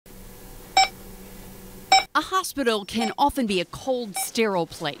A hospital can often be a cold, sterile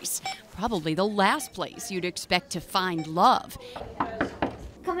place, probably the last place you'd expect to find love.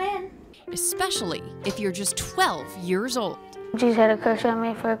 Come in. Especially if you're just 12 years old. She's had a crush on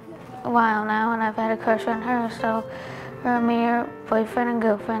me for a while now, and I've had a crush on her, so we're mere boyfriend and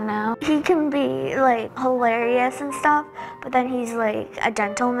girlfriend now. He can be like hilarious and stuff, but then he's like a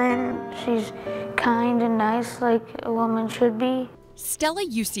gentleman. She's kind and nice like a woman should be. Stella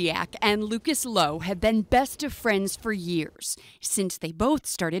Usiak and Lucas Lowe have been best of friends for years, since they both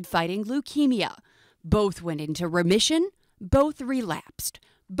started fighting leukemia. Both went into remission, both relapsed,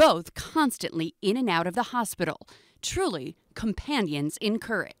 both constantly in and out of the hospital. Truly companions in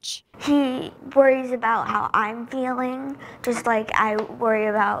courage. He worries about how I'm feeling, just like I worry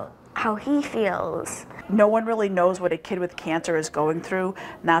about how he feels. No one really knows what a kid with cancer is going through,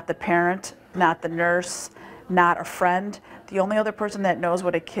 not the parent, not the nurse, not a friend. The only other person that knows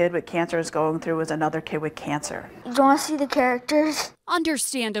what a kid with cancer is going through is another kid with cancer. You want to see the characters?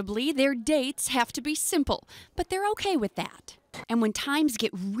 Understandably, their dates have to be simple, but they're okay with that. And when times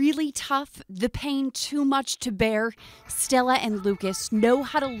get really tough, the pain too much to bear, Stella and Lucas know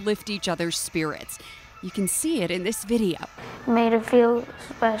how to lift each other's spirits. You can see it in this video. Made her feel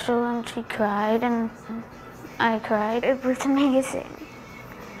special, and she cried, and I cried. It was amazing.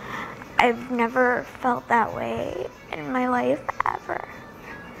 I've never felt that way in my life ever.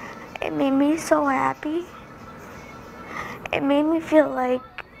 It made me so happy. It made me feel like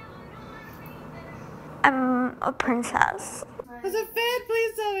I'm a princess. As a fan,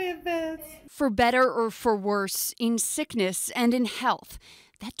 please tell me it fits. For better or for worse, in sickness and in health,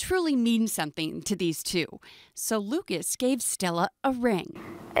 that truly means something to these two. So Lucas gave Stella a ring.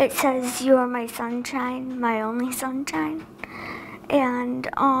 It says, "You are my sunshine, my only sunshine." And,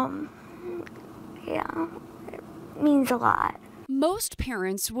 yeah, it means a lot. Most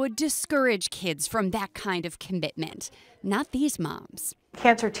parents would discourage kids from that kind of commitment. Not these moms.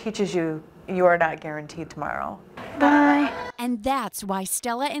 Cancer teaches you you are not guaranteed tomorrow. Bye. And that's why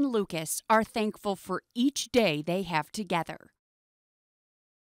Stella and Lucas are thankful for each day they have together.